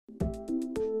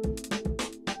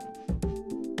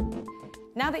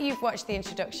Now that you've watched the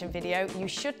introduction video, you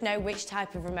should know which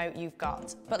type of remote you've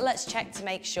got, but let's check to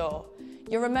make sure.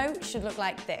 Your remote should look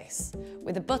like this,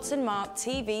 with a button marked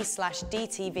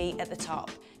TV/DTV at the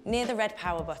top, near the red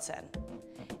power button.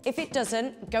 If it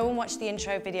doesn't, go and watch the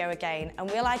intro video again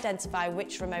and we'll identify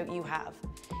which remote you have.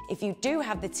 If you do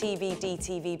have the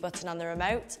TV/DTV button on the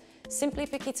remote, simply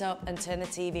pick it up and turn the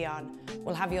TV on.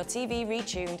 We'll have your TV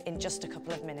retuned in just a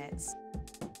couple of minutes.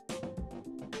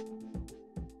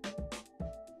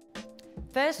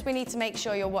 First, we need to make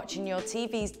sure you're watching your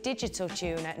TV's digital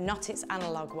tuner, not its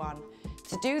analog one.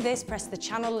 To do this, press the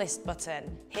channel list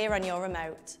button here on your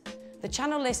remote. The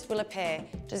channel list will appear.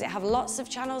 Does it have lots of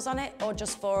channels on it or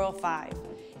just 4 or 5?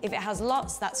 If it has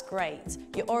lots, that's great.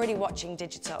 You're already watching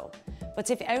digital. But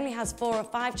if it only has 4 or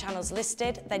 5 channels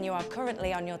listed, then you are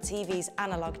currently on your TV's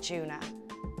analog tuner.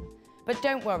 But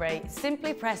don't worry,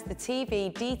 simply press the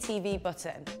TV/DTV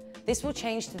button. This will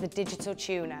change to the digital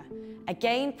tuner.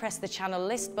 Again, press the channel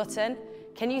list button.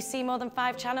 Can you see more than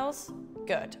 5 channels?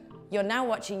 Good. You're now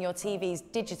watching your TV's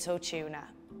digital tuner.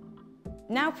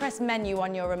 Now press menu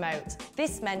on your remote.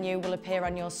 This menu will appear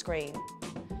on your screen.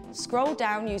 Scroll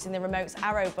down using the remote's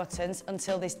arrow buttons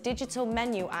until this digital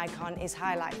menu icon is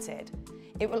highlighted.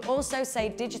 It will also say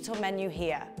digital menu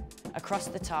here, across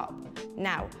the top.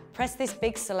 Now, press this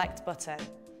big select button.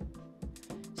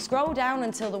 Scroll down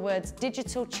until the words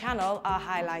digital channel are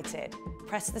highlighted.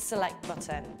 Press the select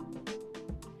button.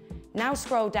 Now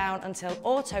scroll down until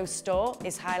auto store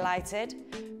is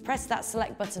highlighted. Press that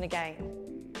select button again.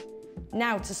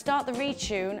 Now to start the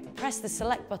retune, press the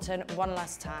select button one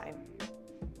last time.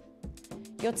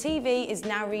 Your TV is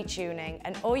now retuning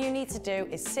and all you need to do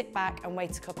is sit back and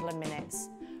wait a couple of minutes.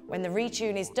 When the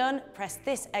retune is done, press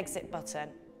this exit button.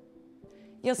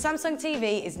 Your Samsung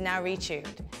TV is now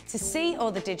retuned. To see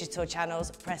all the digital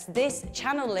channels, press this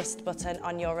channel list button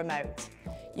on your remote.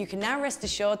 You can now rest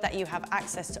assured that you have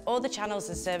access to all the channels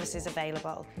and services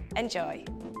available. Enjoy!